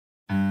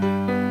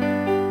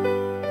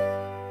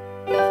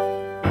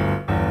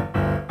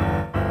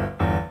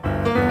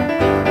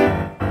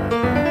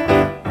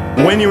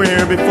when you were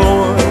here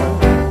before.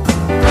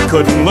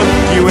 Couldn't look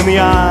you in the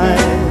eye.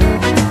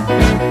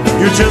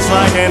 You're just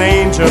like an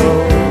angel.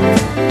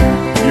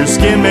 Your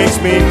skin makes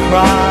me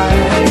cry.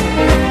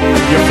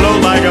 You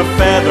float like a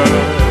feather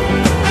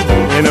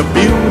in a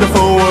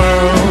beautiful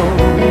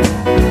world.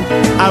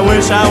 I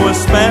wish I was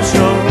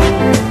special.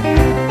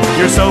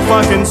 You're so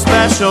fucking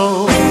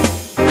special.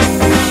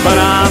 But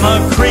I'm a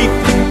creep,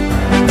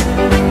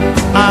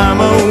 I'm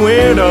a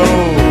weirdo.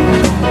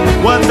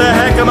 What the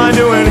heck am I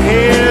doing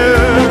here?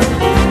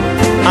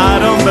 I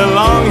don't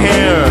belong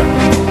here.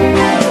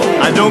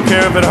 I don't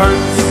care if it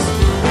hurts.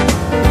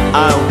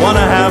 I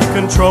wanna have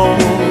control.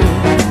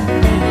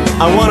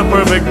 I want a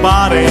perfect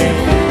body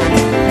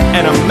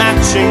and a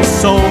matching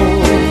soul.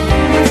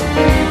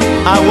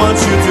 I want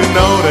you to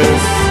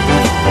notice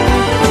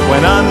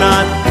when I'm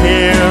not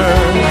here.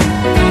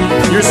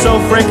 You're so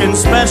freaking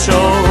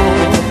special.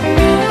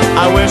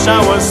 I wish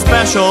I was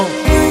special.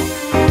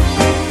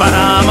 But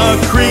I'm a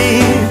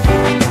creep,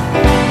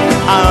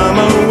 I'm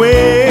a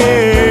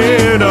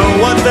weirdo.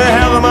 What the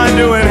hell am I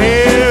doing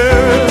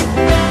here?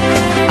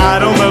 I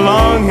don't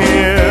belong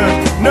here.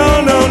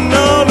 No, no,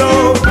 no, no.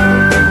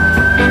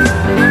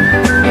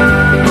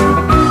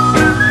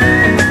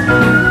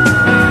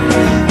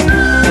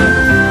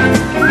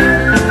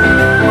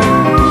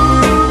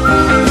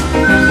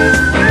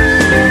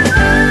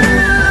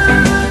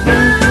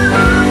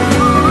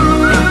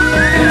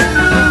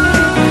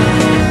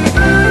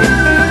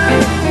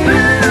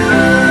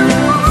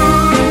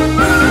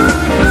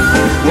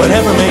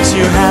 Whatever makes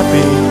you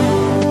happy,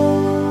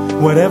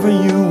 whatever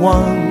you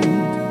want.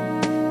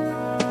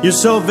 You're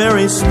so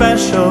very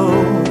special.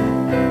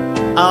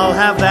 I'll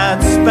have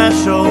that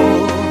special.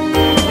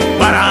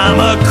 But I'm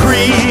a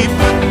creep,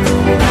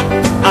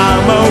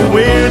 I'm a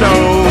weirdo.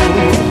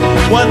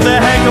 What the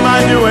heck am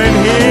I doing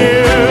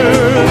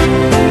here?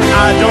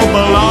 I don't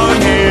belong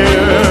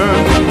here.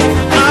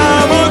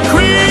 I'm a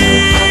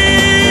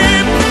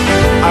creep,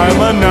 I'm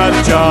a nut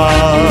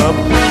job.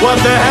 What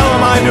the hell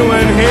am I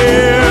doing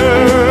here?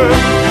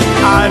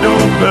 I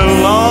don't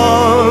belong.